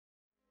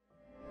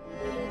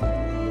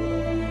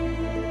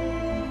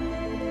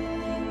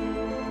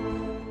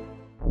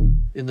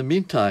in the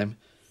meantime,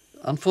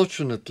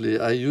 unfortunately,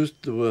 I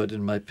used the word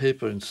in my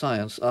paper in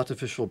Science,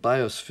 artificial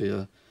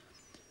biosphere,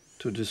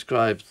 to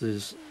describe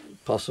these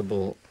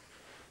possible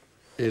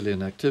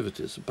alien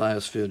activities, a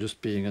biosphere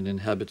just being an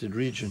inhabited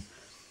region.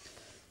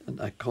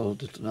 And I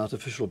called it an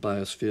artificial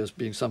biosphere as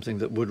being something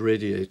that would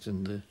radiate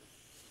in the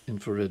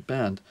infrared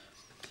band.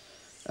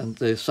 And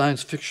the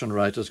science fiction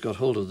writers got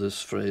hold of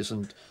this phrase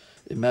and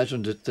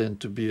imagined it then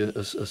to be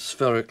a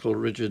spherical,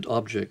 rigid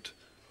object,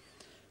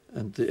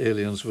 and the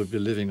aliens would be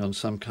living on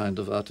some kind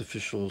of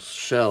artificial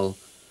shell,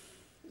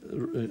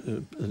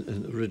 a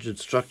rigid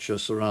structure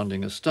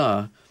surrounding a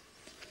star,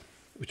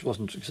 which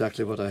wasn't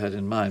exactly what I had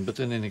in mind. But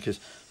in any case,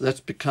 that's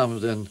become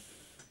then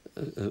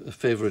a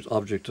favorite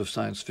object of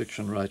science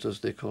fiction writers.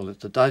 They call it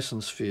the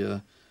Dyson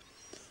sphere,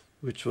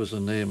 which was a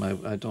name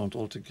I don't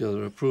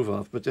altogether approve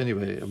of. But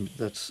anyway,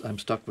 I'm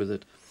stuck with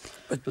it.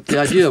 But the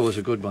idea was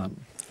a good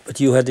one.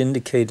 But you had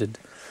indicated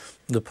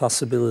the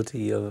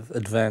possibility of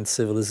advanced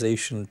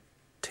civilization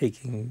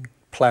taking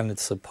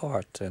planets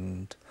apart,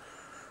 and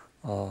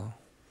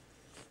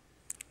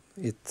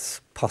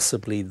it's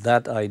possibly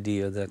that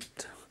idea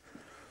that,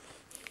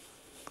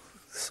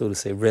 so to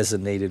say,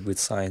 resonated with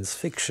science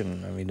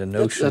fiction. I mean, the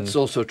notion... That's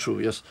also true,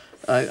 yes.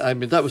 I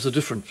mean, that was a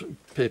different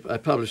paper. I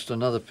published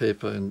another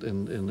paper in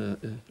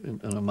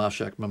a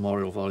Marshak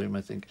Memorial volume,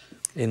 I think.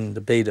 In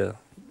the Beta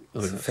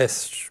yes.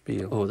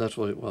 Festspiel. Oh, that's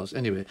what it was.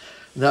 Anyway,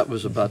 that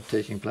was about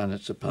taking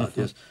planets apart,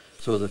 yes.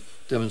 So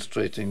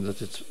demonstrating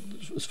that it's,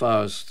 as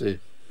far as the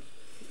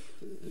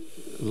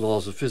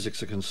laws of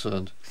physics are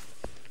concerned,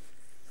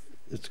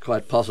 it's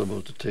quite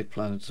possible to take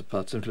planets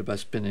apart simply by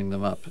spinning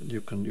them up.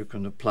 You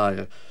can apply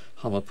a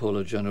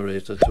homopolar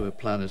generator to a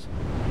planet,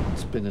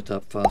 spin it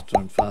up faster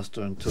and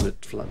faster until the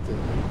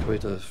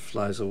equator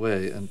flies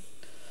away and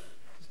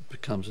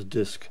becomes a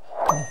disk.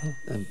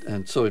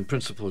 And so in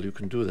principle you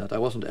can do that. I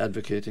wasn't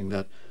advocating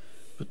that,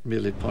 but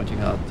merely pointing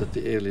out that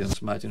the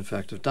aliens might in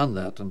fact have done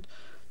that, and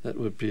that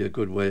would be a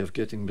good way of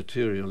getting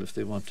material if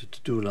they wanted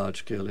to do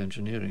large-scale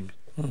engineering.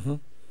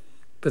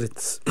 But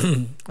it's,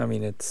 I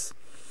mean, it's,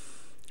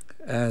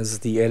 as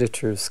the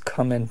editors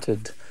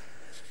commented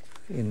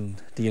in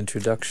the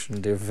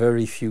introduction, there are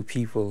very few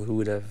people who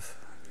would have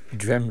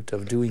dreamt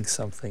of doing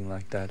something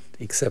like that,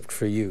 except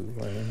for you.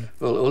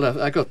 Well,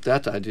 I got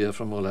that idea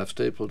from Olaf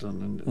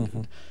Stapleton,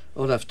 and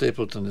Olaf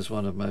Stapleton is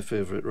one of my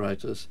favorite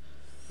writers.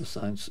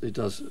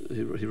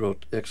 He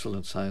wrote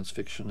excellent science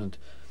fiction and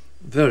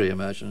very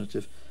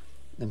imaginative,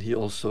 and he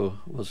also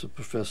was a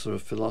professor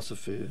of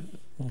philosophy.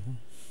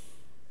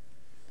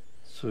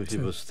 So he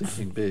was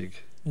thinking big.